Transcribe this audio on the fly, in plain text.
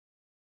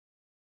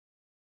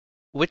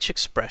which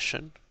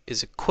expression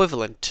is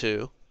equivalent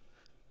to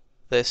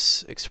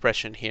this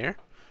expression here,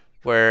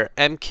 where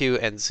m, q,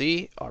 and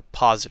z are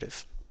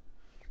positive.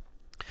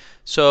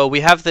 So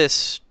we have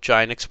this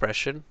giant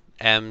expression,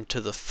 m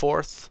to the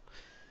fourth,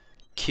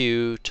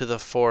 q to the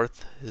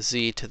fourth,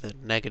 z to the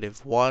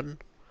negative 1,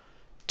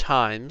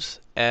 times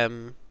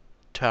m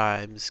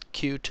times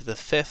q to the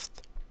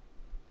fifth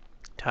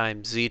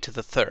times z to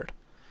the third.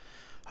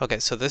 Okay,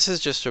 so this is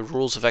just a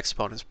rules of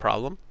exponents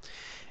problem.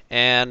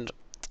 And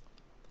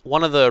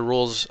one of the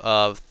rules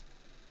of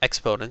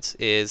exponents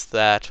is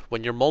that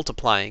when you're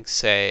multiplying,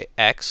 say,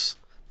 x,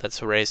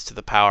 that's raised to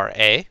the power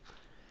a,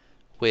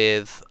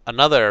 with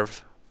another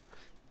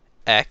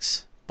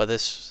x, but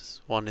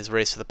this one is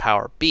raised to the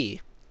power b,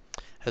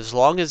 as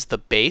long as the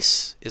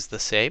base is the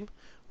same,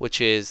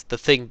 which is the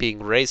thing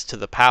being raised to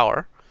the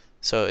power,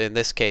 so in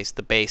this case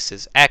the base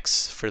is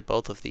x for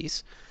both of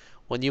these,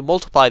 when you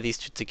multiply these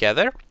two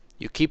together,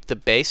 you keep the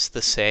base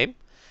the same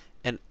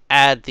and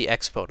add the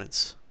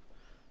exponents.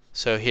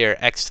 So here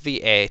x to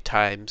the a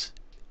times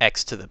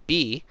x to the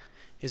b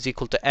is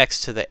equal to x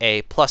to the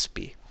a plus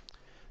b.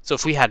 So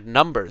if we had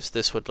numbers,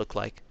 this would look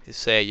like,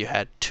 say you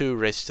had 2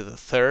 raised to the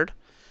third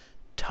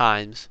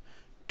times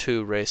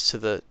 2 raised to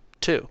the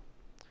 2.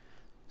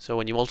 So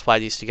when you multiply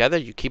these together,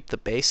 you keep the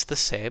base the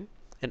same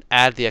and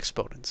add the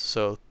exponents.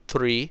 So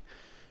 3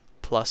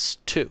 plus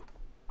 2,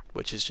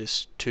 which is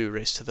just 2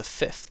 raised to the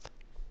fifth.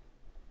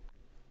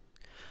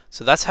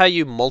 So that's how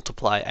you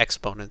multiply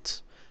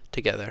exponents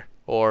together,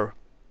 or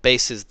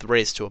bases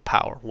raised to a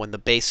power, when the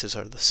bases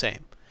are the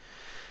same.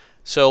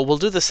 So we'll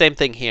do the same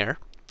thing here,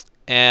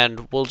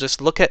 and we'll just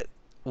look at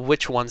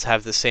which ones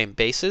have the same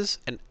bases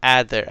and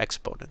add their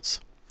exponents.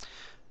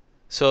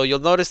 So you'll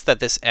notice that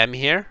this m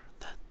here,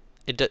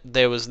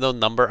 there was no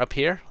number up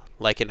here,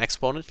 like an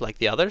exponent, like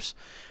the others,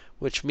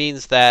 which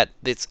means that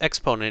its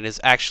exponent is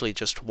actually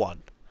just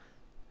 1.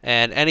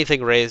 And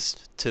anything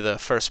raised to the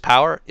first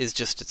power is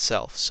just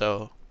itself.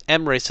 So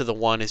m raised to the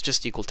 1 is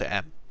just equal to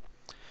m.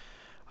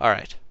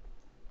 Alright.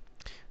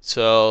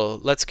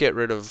 So let's get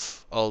rid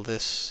of all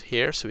this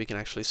here so we can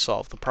actually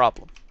solve the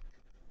problem.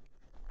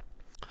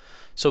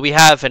 So we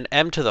have an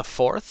m to the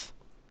fourth,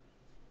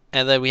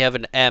 and then we have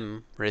an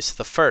m raised to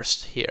the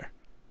first here.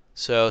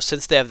 So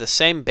since they have the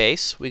same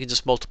base, we can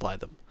just multiply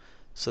them.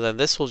 So then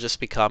this will just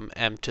become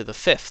m to the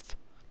fifth.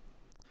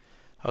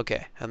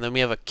 Okay, and then we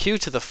have a q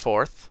to the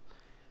fourth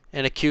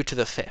and a q to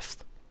the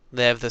fifth.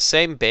 They have the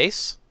same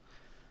base,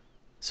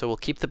 so we'll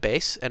keep the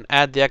base and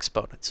add the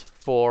exponents.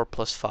 4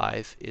 plus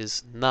 5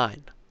 is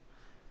 9.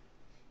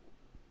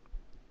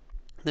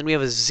 Then we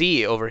have a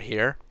z over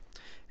here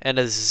and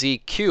a z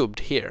cubed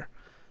here.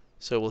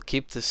 So we'll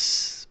keep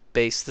this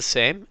base the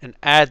same and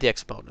add the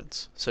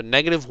exponents. So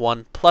negative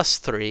 1 plus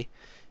 3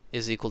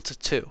 is equal to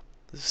 2.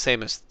 It's the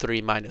same as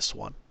 3 minus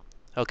 1.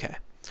 Okay,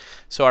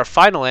 so our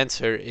final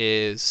answer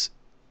is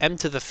m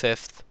to the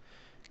fifth,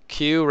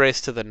 q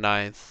raised to the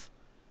ninth,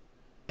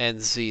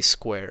 and z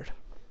squared.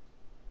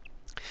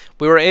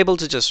 We were able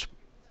to just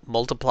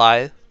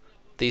multiply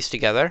these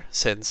together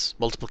since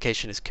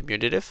multiplication is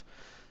commutative,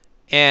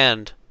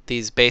 and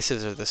these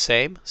bases are the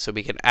same, so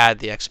we can add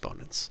the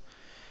exponents.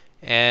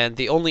 And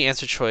the only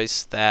answer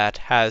choice that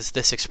has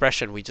this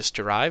expression we just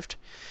derived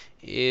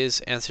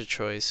is answer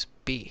choice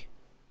B.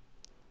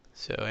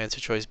 So answer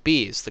choice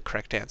B is the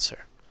correct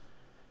answer.